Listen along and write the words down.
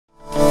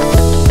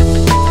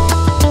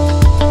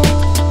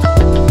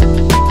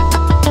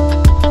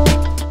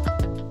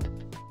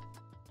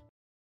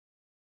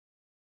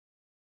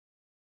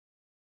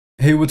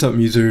Hey, what's up,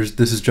 Musers?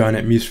 This is John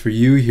at Muse for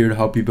You, here to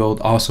help you build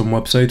awesome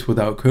websites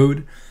without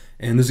code.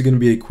 And this is going to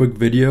be a quick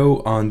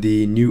video on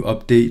the new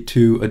update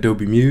to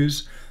Adobe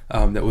Muse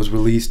that was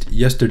released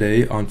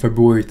yesterday on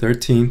February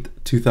 13th,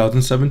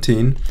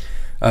 2017.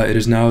 It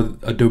is now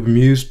Adobe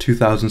Muse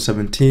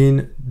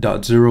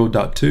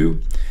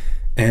 2017.0.2,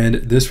 and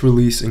this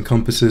release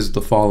encompasses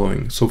the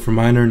following. So for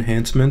minor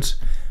enhancements,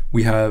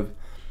 we have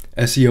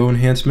SEO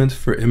enhancements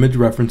for image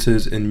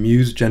references in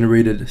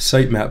Muse-generated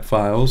sitemap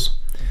files,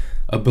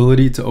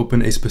 ability to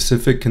open a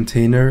specific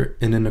container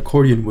in an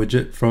accordion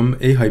widget from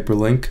a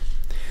hyperlink.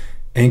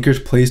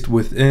 Anchors placed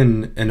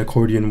within an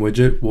accordion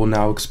widget will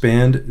now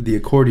expand the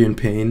accordion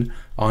pane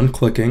on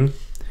clicking.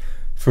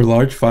 For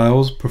large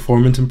files,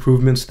 performance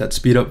improvements that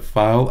speed up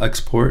file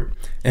export.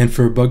 And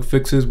for bug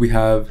fixes, we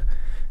have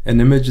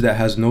an image that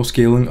has no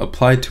scaling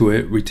applied to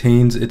it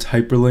retains its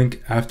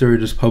hyperlink after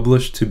it is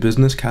published to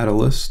Business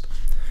Catalyst.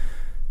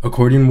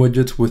 Accordion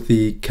widgets with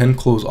the Can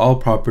Close All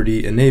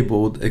property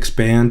enabled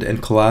expand and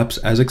collapse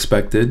as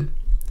expected.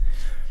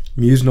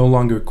 Muse no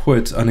longer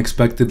quits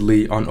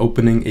unexpectedly on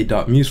opening a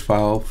 .muse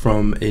file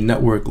from a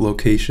network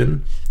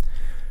location.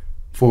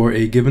 For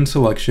a given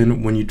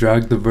selection, when you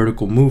drag the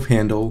vertical move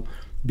handle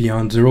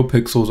beyond 0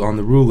 pixels on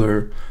the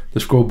ruler, the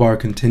scroll bar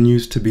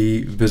continues to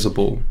be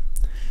visible.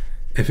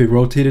 If a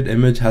rotated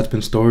image has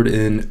been stored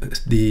in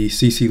the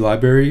CC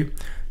library,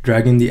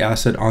 dragging the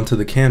asset onto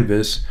the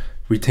canvas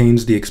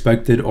retains the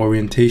expected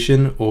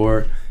orientation,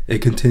 or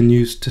it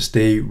continues to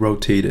stay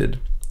rotated.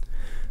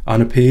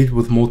 On a page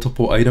with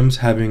multiple items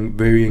having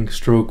varying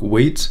stroke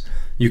weights,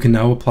 you can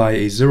now apply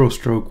a 0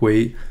 stroke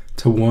weight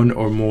to one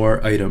or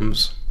more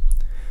items.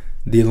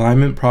 The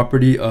alignment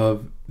property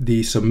of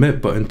the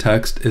submit button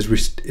text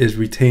is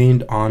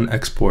retained on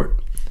export.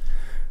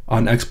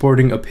 On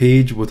exporting a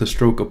page with a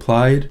stroke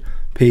applied,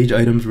 page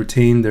items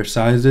retain their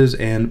sizes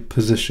and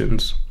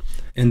positions.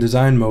 In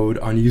design mode,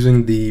 on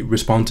using the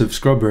responsive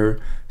scrubber,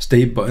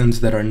 state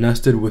buttons that are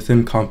nested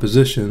within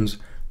compositions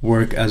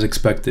work as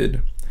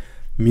expected.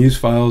 Muse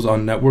files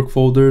on network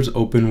folders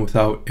open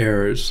without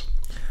errors.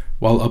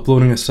 While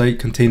uploading a site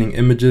containing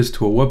images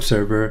to a web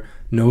server,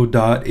 no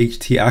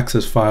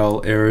 .htaccess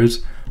file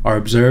errors are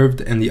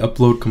observed and the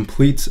upload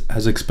completes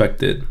as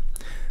expected.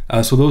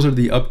 So those are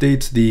the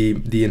updates,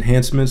 the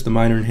enhancements, the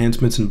minor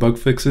enhancements and bug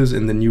fixes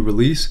in the new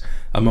release.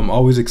 I'm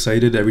always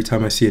excited every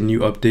time I see a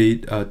new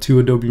update to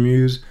Adobe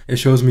Muse. It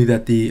shows me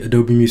that the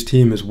Adobe Muse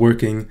team is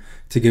working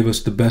to give us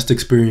the best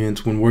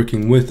experience when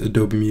working with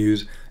Adobe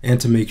Muse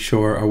and to make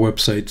sure our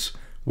websites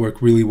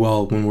work really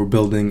well when we're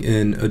building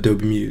in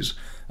Adobe Muse.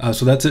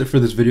 So that's it for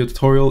this video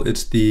tutorial.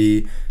 It's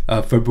the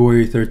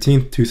February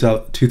 13th,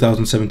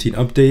 2017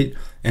 update,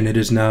 and it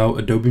is now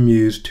Adobe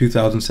Muse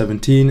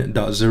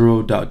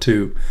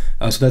 2017.0.2.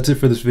 So that's it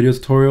for this video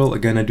tutorial.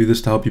 Again, I do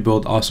this to help you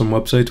build awesome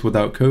websites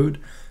without code.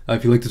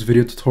 If you like this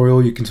video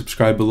tutorial, you can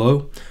subscribe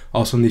below.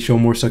 Also in the show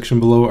more section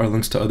below are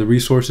links to other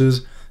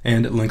resources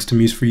and links to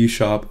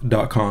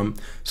museforyoushop.com.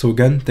 So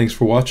again, thanks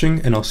for watching,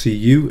 and I'll see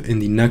you in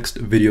the next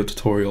video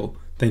tutorial.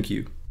 Thank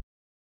you.